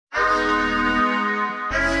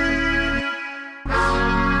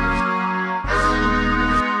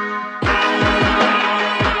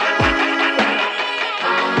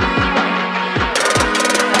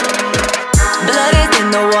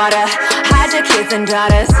their kids and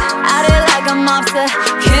daughters. At it like a mobster,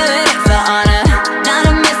 killing it for honor. Not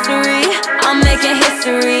a mystery, I'm making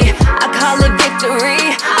history. I call it victory,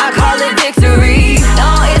 I call it victory. No,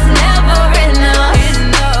 it's